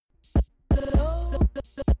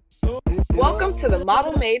Welcome to the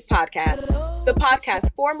Model Made Podcast, the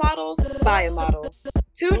podcast for models by a model.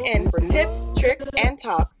 Tune in for tips, tricks, and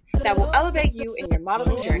talks that will elevate you in your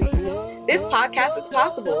modeling journey. This podcast is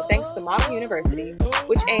possible thanks to Model University,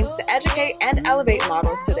 which aims to educate and elevate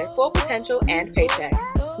models to their full potential and paycheck.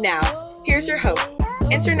 Now, here's your host,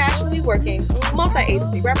 internationally working,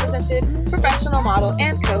 multi-agency represented, professional model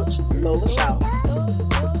and coach, Lola Shaw.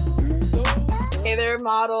 Hey there,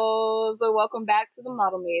 models. Welcome back to the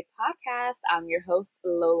Model Made Podcast. I'm your host,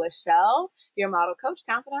 Lola Shell, your model coach,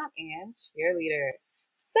 confidant, and cheerleader.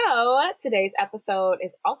 So today's episode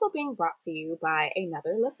is also being brought to you by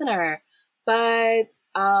another listener, but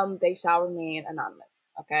they shall remain anonymous,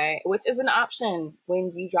 okay? Which is an option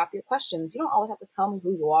when you drop your questions. You don't always have to tell me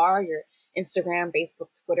who you are, your Instagram, Facebook,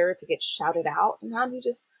 Twitter to get shouted out. Sometimes you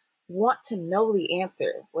just want to know the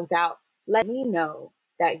answer without letting me know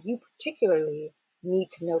that you particularly need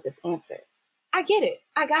to know this answer. I get it.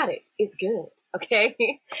 I got it. It's good. Okay.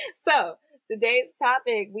 So today's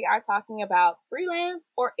topic, we are talking about freelance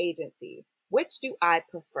or agency. Which do I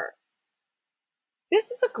prefer? This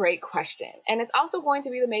is a great question. And it's also going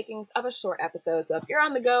to be the makings of a short episode. So if you're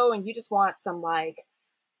on the go and you just want some like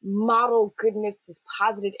model goodness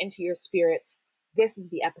deposited into your spirit, this is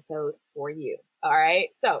the episode for you. All right.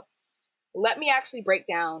 So let me actually break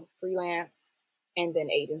down freelance and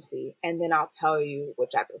then agency, and then I'll tell you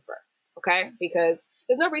which I prefer, okay? Because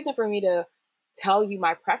there's no reason for me to tell you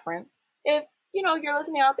my preference if, you're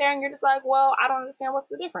listening out there and you're just like, well, I don't understand what's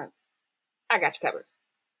the difference. I got you covered.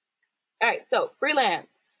 All right, so freelance.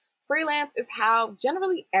 Freelance is how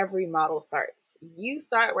generally every model starts. You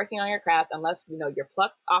start working on your craft unless, you're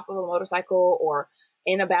plucked off of a motorcycle or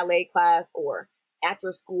in a ballet class or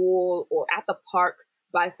after school or at the park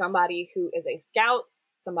by somebody who is a scout,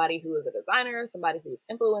 somebody who is a designer, somebody who is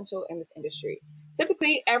influential in this industry.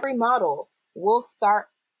 Typically, every model will start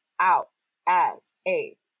out as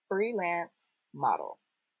a freelance model.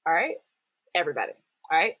 All right? Everybody.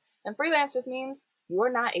 All right? And freelance just means you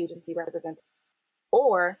are not agency represented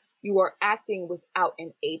or you are acting without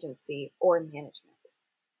an agency or management.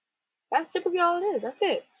 That's typically all it is. That's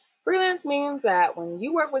it. Freelance means that when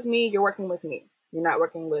you work with me, you're working with me. You're not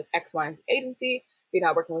working with X, Y, and Z agency. You're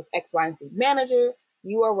not working with X, Y, and Z manager.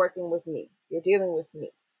 You are working with me. You're dealing with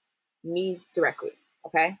me directly,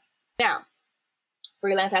 okay? Now,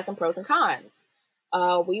 freelance has some pros and cons.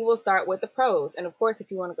 We will start with the pros. And of course, if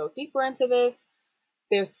you want to go deeper into this,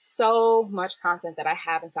 there's so much content that I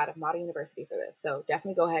have inside of Model University for this. So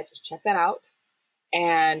definitely go ahead, just check that out.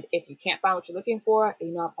 And if you can't find what you're looking for,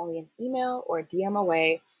 I'm only an email or a DM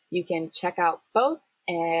away. You can check out both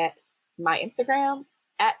at my Instagram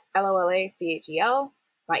at LOLACHEL.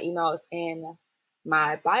 My email is in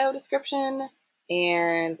my bio description,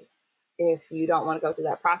 and if you don't want to go through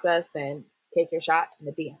that process, then take your shot in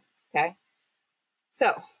the DMs, okay?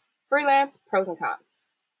 So, freelance pros and cons.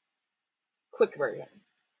 Quick version.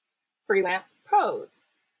 Freelance pros.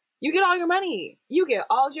 You get all your money. You get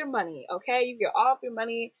all your money, okay? You get all of your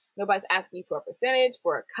money. Nobody's asking you for a percentage,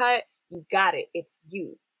 for a cut. You got it. It's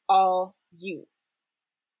you. All you.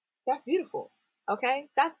 That's beautiful, okay?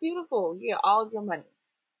 That's beautiful. You get all of your money,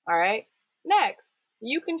 all right? Next.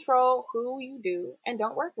 You control who you do and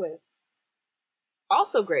don't work with.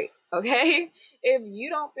 Also great, okay? If you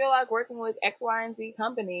don't feel like working with X, Y, and Z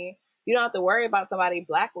company, you don't have to worry about somebody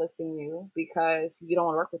blacklisting you because you don't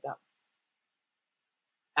want to work with them.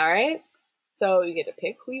 All right? So you get to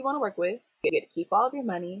pick who you want to work with. You get to keep all of your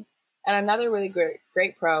money. And another really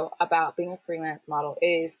great pro about being a freelance model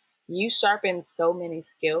is you sharpen so many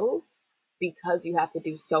skills because you have to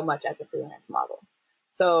do so much as a freelance model.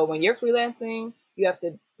 So when you're freelancing, you have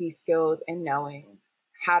to be skilled in knowing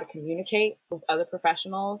how to communicate with other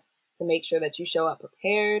professionals to make sure that you show up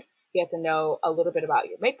prepared. You have to know a little bit about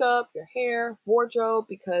your makeup, your hair, wardrobe,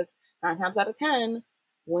 because 9 times out of 10,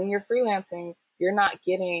 when you're freelancing, you're not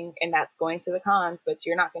getting, and that's going to the cons, but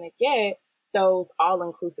you're not going to get those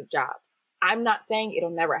all-inclusive jobs. I'm not saying it'll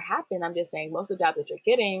never happen. I'm just saying most of the jobs that you're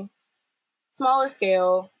getting, smaller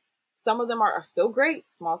scale, some of them are still great,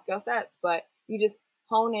 small scale sets, but you just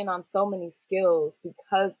hone in on so many skills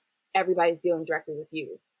because everybody's dealing directly with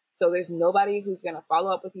you. So there's nobody who's going to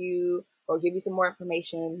follow up with you or give you some more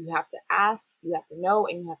information. You have to ask, you have to know,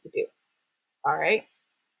 and you have to do. All right.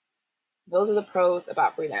 Those are the pros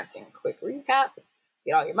about freelancing. Quick recap.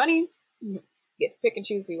 Get all your money. You get to pick and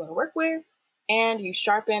choose who you want to work with. And you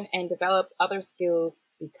sharpen and develop other skills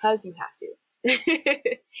because you have to.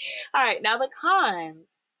 All right. Now the cons.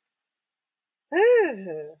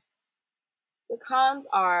 The cons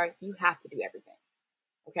are you have to do everything,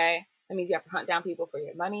 okay? That means you have to hunt down people for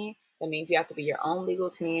your money. That means you have to be your own legal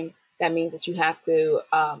team. That means that you have to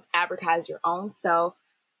advertise your own self.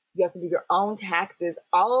 You have to do your own taxes.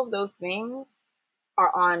 All of those things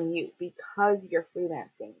are on you because you're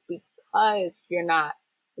freelancing, because you're not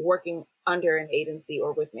working under an agency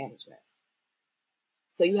or with management.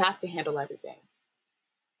 So you have to handle everything.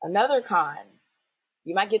 Another con,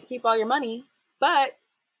 you might get to keep all your money, but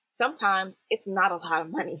sometimes it's not a lot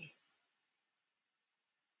of money.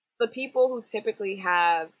 The people who typically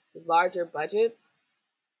have larger budgets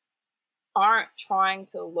aren't trying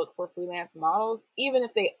to look for freelance models, even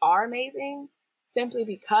if they are amazing, simply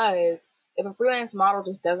because if a freelance model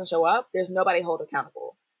just doesn't show up, there's nobody to hold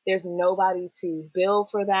accountable. There's nobody to bill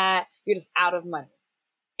for that. You're just out of money.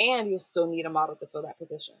 And you'll still need a model to fill that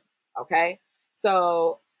position. Okay?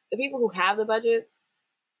 So the people who have the budgets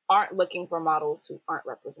aren't looking for models who aren't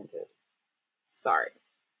represented. Sorry.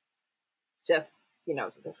 Just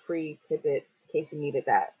a free tidbit in case you needed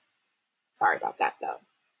that. Sorry about that though.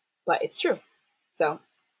 But it's true. So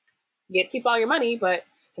you get to keep all your money, but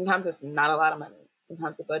sometimes it's not a lot of money.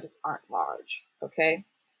 Sometimes the budgets aren't large. Okay?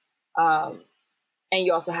 And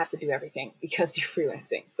you also have to do everything because you're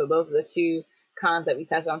freelancing. So those are the two cons that we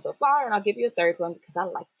touched on so far, and I'll give you a third one because I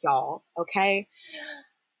like y'all, okay?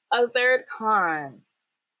 A third con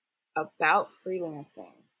about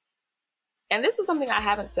freelancing. And this is something I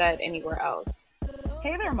haven't said anywhere else.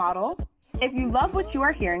 Hey there, model. If you love what you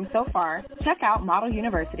are hearing so far, check out Model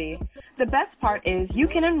University. The best part is you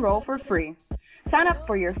can enroll for free. Sign up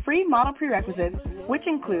for your free model prerequisites, which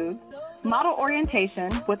include model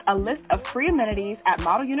orientation with a list of free amenities at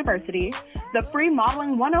Model University, the free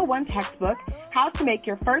Modeling 101 textbook, how to make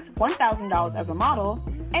your first $1,000 as a model,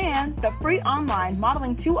 and the free online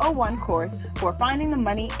Modeling 201 course for finding the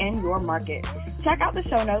money in your market. Check out the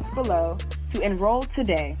show notes below to enroll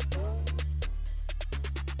today.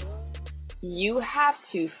 You have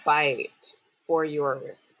to fight for your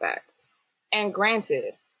respect. And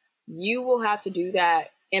granted, you will have to do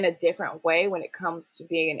that in a different way when it comes to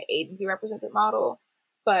being an agency represented model,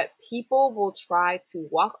 but people will try to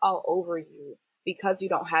walk all over you because you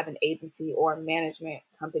don't have an agency or a management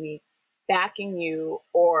company backing you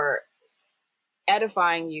or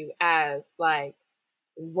edifying you as like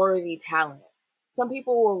worthy talent. Some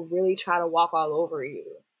people will really try to walk all over you,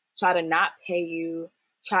 try to not pay you,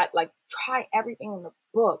 try everything in the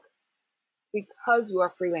book because you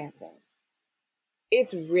are freelancing.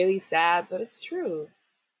 It's really sad, but it's true.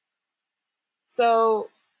 So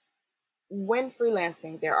when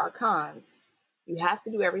freelancing, there are cons. You have to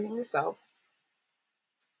do everything yourself.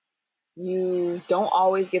 You don't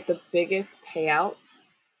always get the biggest payouts,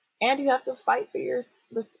 and you have to fight for your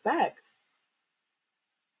respect.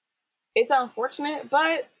 It's unfortunate,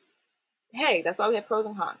 but hey, that's why we have pros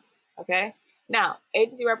and cons, okay? Now,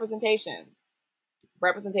 agency representation.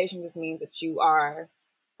 Representation just means that you are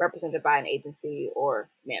represented by an agency or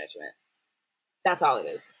management. That's all it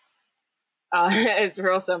is. It's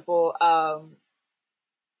real simple.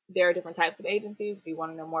 There are different types of agencies. If you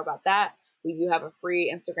want to know more about that, we do have a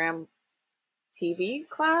free Instagram TV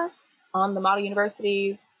class on the Model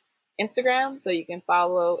University's Instagram. So you can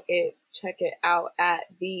follow it, check it out at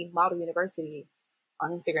the Model University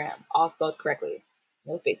on Instagram, all spelled correctly.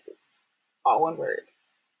 No spaces, all one word.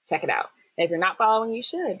 Check it out. And if you're not following, you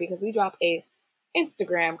should, because we drop a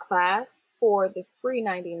Instagram class for the free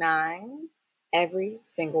 99 every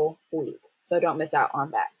single week. So don't miss out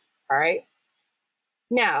on that. All right.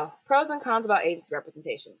 Now, pros and cons about agency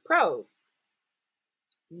representation. Pros.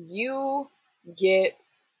 You get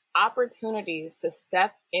opportunities to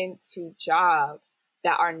step into jobs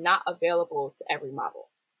that are not available to every model.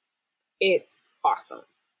 It's awesome.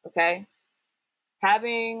 Okay.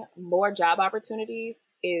 Having more job opportunities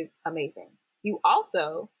is amazing. You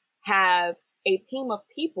also have a team of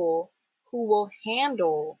people who will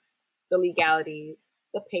handle the legalities,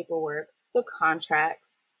 the paperwork, the contracts,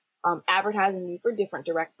 advertising you for different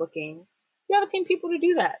direct bookings. You have a team of people to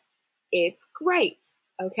do that. It's great.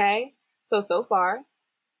 Okay. So far,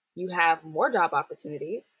 you have more job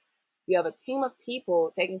opportunities. You have a team of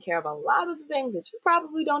people taking care of a lot of the things that you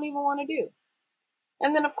probably don't even want to do.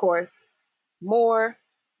 And then, of course, more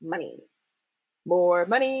money. More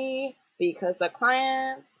money because the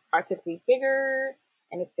clients are typically bigger.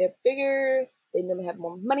 And if they're bigger, they normally have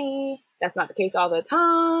more money. That's not the case all the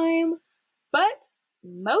time. But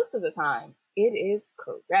most of the time, it is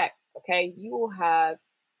correct. Okay, you will have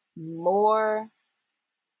more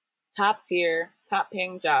top tier, top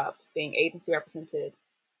paying jobs being agency represented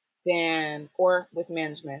than, or with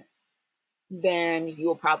management, than you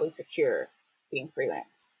will probably secure being freelance.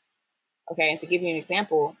 Okay, and to give you an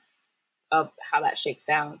example of how that shakes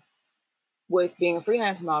down, with being a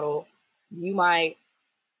freelance model, you might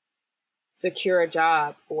secure a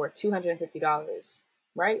job for $250,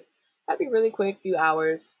 right? That'd be really quick, few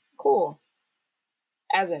hours. Cool.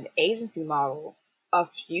 As an agency model, a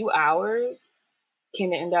few hours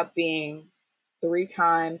can end up being 3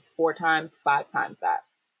 times, 4 times, 5 times that.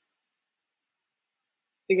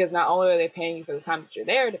 Because not only are they paying you for the time that you're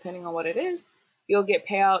there, depending on what it is, you'll get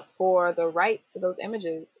payouts for the rights to those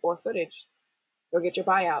images or footage. You'll get your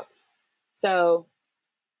buyouts. So,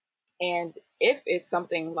 and if it's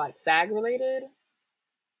something like SAG related,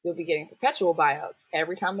 you'll be getting perpetual buyouts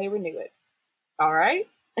every time they renew it. All right?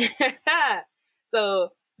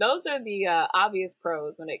 So those are the obvious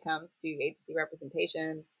pros when it comes to agency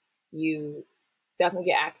representation. You definitely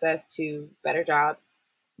get access to better jobs.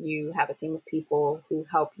 You have a team of people who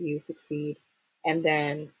help you succeed. And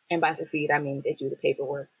by succeed, I mean they do the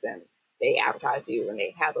paperwork and they advertise you and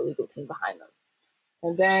they have a legal team behind them.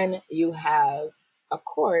 And then you have, of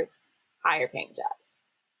course, higher paying jobs.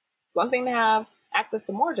 It's one thing to have access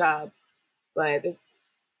to more jobs, but it's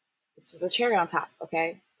just the cherry on top,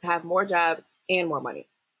 okay? To have more jobs and more money.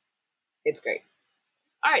 It's great.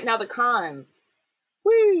 All right, now the cons.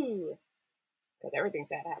 Woo! Because everything's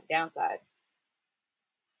got to have a downside.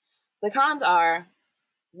 The cons are,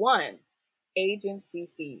 1, agency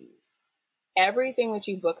fees. Everything that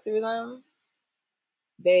you book through them,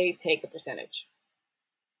 they take a percentage.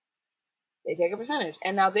 They take a percentage.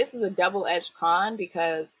 And now this is a double-edged con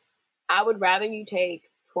because I would rather you take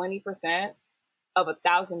 20% of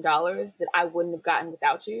 $1,000 that I wouldn't have gotten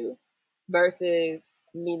without you versus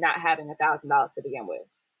me not having $1,000 to begin with.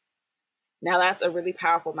 Now that's a really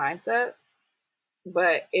powerful mindset,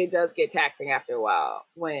 but it does get taxing after a while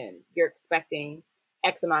when you're expecting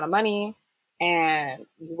X amount of money and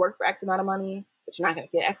you work for X amount of money, but you're not going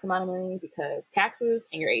to get X amount of money because taxes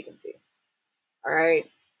and your agency. All right.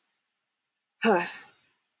 So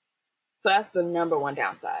that's the number one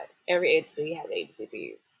downside. Every agency has agency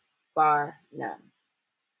fees, bar none.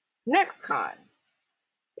 Next con,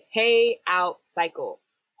 payout cycle.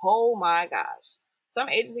 Oh my gosh. Some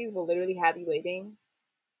agencies will literally have you waiting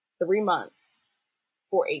 3 months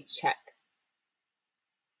for a check.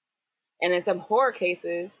 And in some horror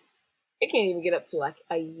cases, it can even get up to like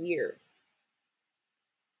a year.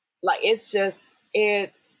 Like it's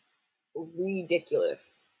ridiculous.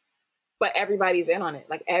 But everybody's in on it.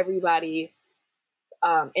 Like everybody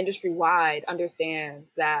industry-wide understands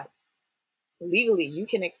that legally you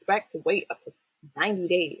can expect to wait up to 90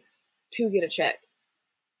 days to get a check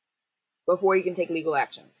before you can take legal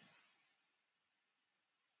actions.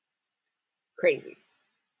 Crazy.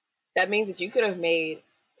 That means that you could have made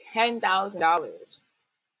 $10,000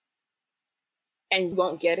 and you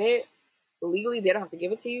won't get it. Legally, they don't have to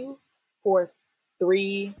give it to you for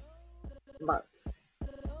 3 months.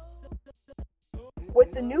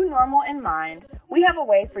 With the new normal in mind, we have a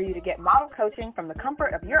way for you to get model coaching from the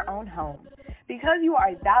comfort of your own home. Because you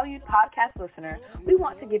are a valued podcast listener, we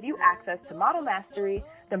want to give you access to Model Mastery,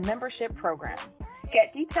 the membership program.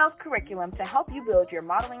 Get detailed curriculum to help you build your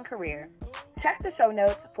modeling career. Check the show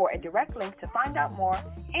notes for a direct link to find out more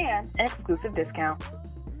and an exclusive discount.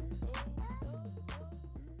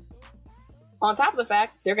 On top of the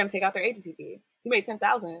fact, they're going to take out their agency fee. If you made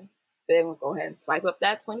 $10,000, they're going to go ahead and swipe up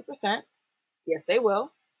that 20%. Yes, they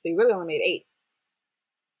will. So you really only made 8.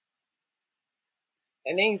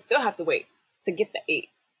 And then you still have to wait to get the 8.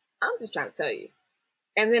 I'm just trying to tell you.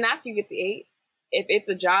 And then after you get the 8, if it's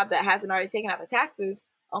a job that hasn't already taken out the taxes,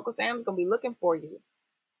 Uncle Sam's going to be looking for you.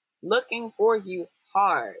 Looking for you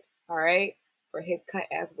hard, all right, for his cut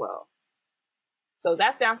as well. So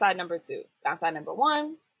that's downside number 2. Downside number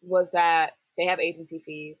 1 was that they have agency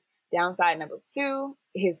fees. Downside number 2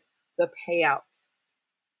 is the payout.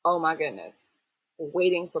 Oh my goodness.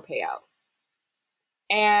 Waiting for payout.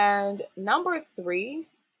 And number 3,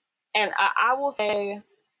 and I will say,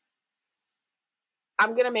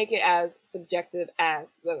 I'm going to make it as subjective as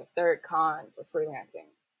the third con for freelancing.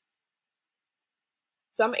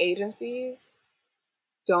 Some agencies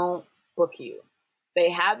don't book you.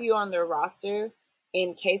 They have you on their roster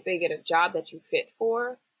in case they get a job that you fit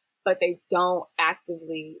for, but they don't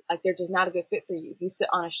actively, like they're just not a good fit for you. You sit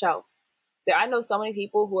on a shelf. I know so many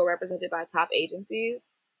people who are represented by top agencies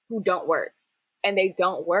who don't work. And they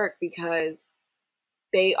don't work because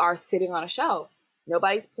they are sitting on a shelf.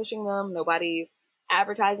 Nobody's pushing them. Nobody's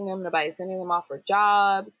advertising them. Nobody's sending them off for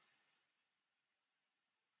jobs.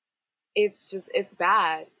 It's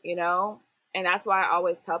bad, you know? And that's why I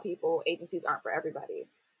always tell people agencies aren't for everybody.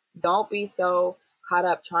 Don't be so caught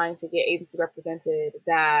up trying to get agency represented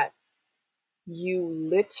that you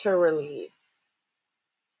literally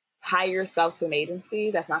tie yourself to an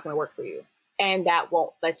agency that's not going to work for you and that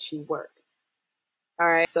won't let you work. All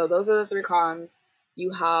right, so those are the 3 cons.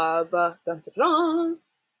 You have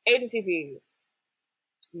agency fees.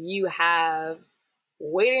 You have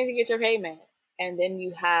waiting to get your payment, and then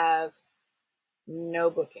you have no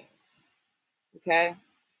bookings. Okay?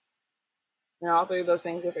 And all 3 of those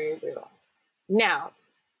things are very real. Now,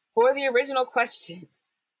 for the original question,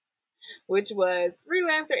 which was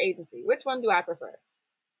freelance or agency, which one do I prefer?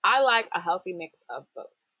 I like a healthy mix of both.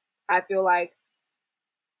 I feel like,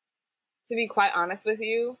 to be quite honest with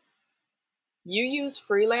you, you use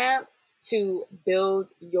freelance to build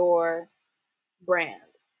your brand,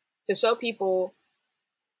 to show people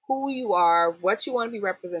who you are, what you want to be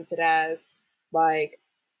represented as, like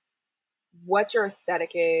what your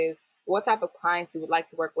aesthetic is, what type of clients you would like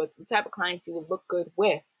to work with, what type of clients you would look good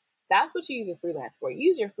with. That's what you use your freelance for. You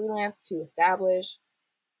use your freelance to establish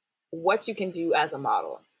what you can do as a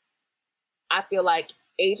model. I feel like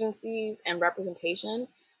agencies and representation,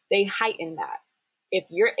 they heighten that. If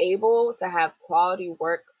you're able to have quality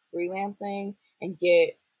work freelancing and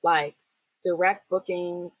get like direct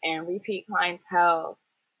bookings and repeat clientele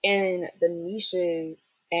in the niches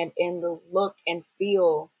and in the look and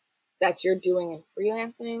feel that you're doing in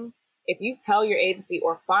freelancing, if you tell your agency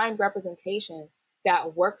or find representation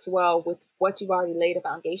that works well with what you've already laid a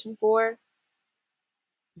foundation for,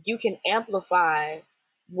 you can amplify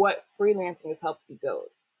what freelancing has helped you build.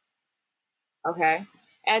 Okay?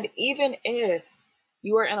 And even if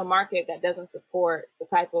you are in a market that doesn't support the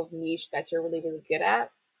type of niche that you're really, really good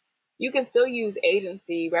at, you can still use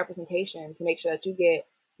agency representation to make sure that you get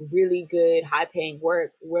really good, high-paying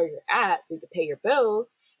work where you're at so you can pay your bills,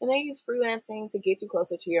 and then use freelancing to get you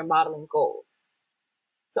closer to your modeling goals.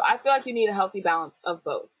 So I feel like you need a healthy balance of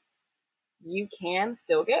both. You can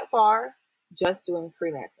still get far just doing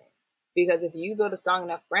freelancing, because if you build a strong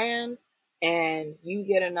enough brand and you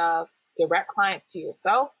get enough direct clients to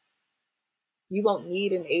yourself, you won't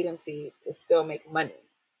need an agency to still make money.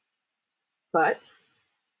 But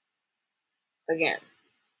again,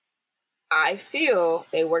 I feel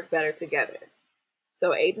they work better together.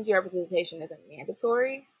 So agency representation isn't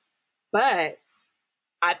mandatory, but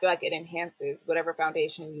I feel like it enhances whatever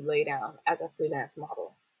foundation you lay down as a freelance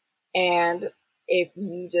model. And if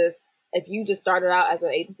you just started out as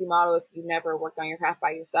an agency model, if you never worked on your craft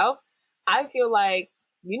by yourself, I feel like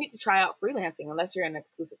you need to try out freelancing unless you're in an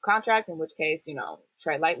exclusive contract, in which case,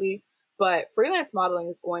 tread lightly. But freelance modeling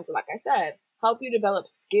is going to, like I said, help you develop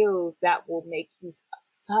skills that will make you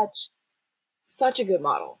such a good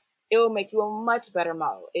model. It will make you a much better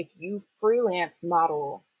model if you freelance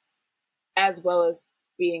model as well as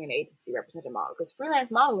being an agency represented model. Because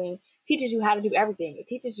freelance modeling teaches you how to do everything. It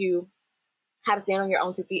teaches you how to stand on your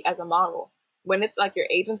own 2 feet as a model. When it's like your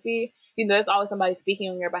agency, there's always somebody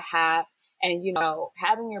speaking on your behalf and,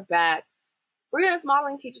 having your back. Freelance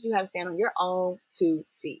modeling teaches you how to stand on your own 2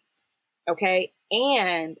 feet, okay?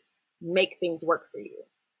 And make things work for you,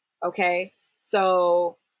 okay?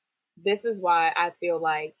 So this is why I feel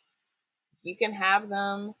like you can have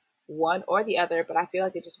them one or the other, but I feel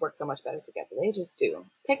like they just work so much better together. They just do.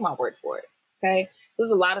 Take my word for it, okay? There's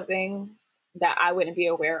a lot of things that I wouldn't be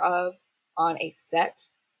aware of on a set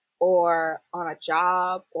or on a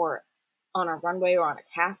job or on a runway or on a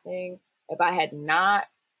casting if I had not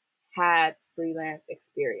had freelance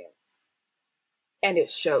experience. And it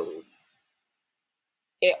shows.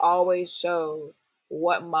 It always shows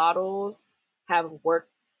what models have worked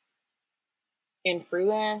in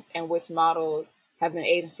freelance and which models have been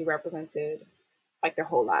agency represented like their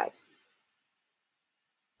whole lives.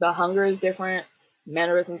 The hunger is different,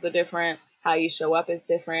 mannerisms are different, how you show up is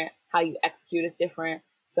different, how you execute is different.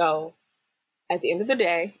 So at the end of the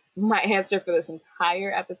day, my answer for this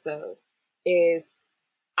entire episode is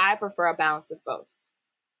I prefer a balance of both.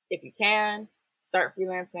 If you can, start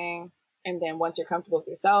freelancing, and then once you're comfortable with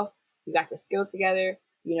yourself, you got your skills together,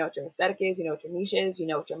 you know what your aesthetic is, you know what your niche is, you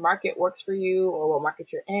know what your market works for you or what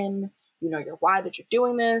market you're in, you know your why that you're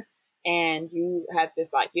doing this, and you have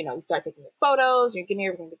just you start taking your photos, you're getting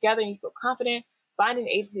everything together, and you feel confident, find an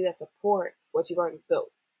agency that supports what you've already built.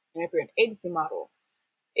 And if you're an agency model,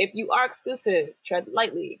 if you are exclusive, tread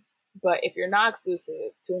lightly. But if you're not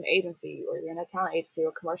exclusive to an agency or you're in a talent agency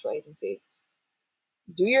or commercial agency,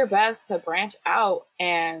 do your best to branch out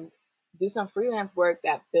and do some freelance work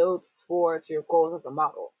that builds towards your goals as a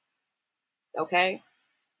model. Okay?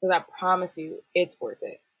 Because I promise you, it's worth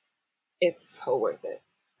it. It's so worth it.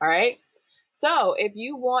 All right? So if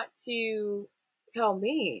you want to tell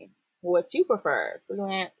me what you prefer,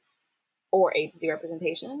 freelance or agency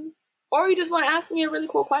representation, or you just want to ask me a really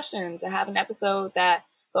cool question to have an episode that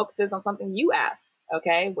focuses on something you ask,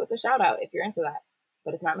 okay, with a shout out if you're into that,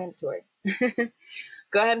 but it's not mandatory.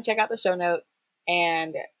 Go ahead and check out the show notes.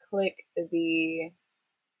 and click the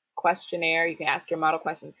questionnaire. You can ask your model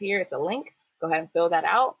questions here. It's a link. Go ahead and fill that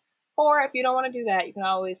out. Or if you don't want to do that, you can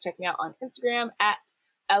always check me out on Instagram at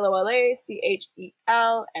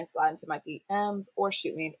LOLACHEL and slide into my DMs or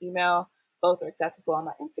shoot me an email. Both are accessible on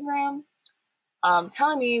my Instagram.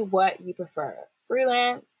 Telling me what you prefer,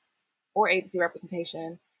 freelance or agency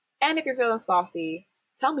representation. And if you're feeling saucy,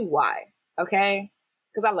 tell me why, okay?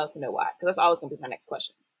 Because I love to know why, because that's always going to be my next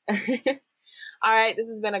question. All right, this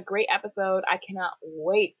has been a great episode. I cannot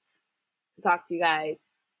wait to talk to you guys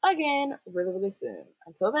again really, really soon.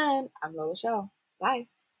 Until then, I'm Lola Shell. Bye.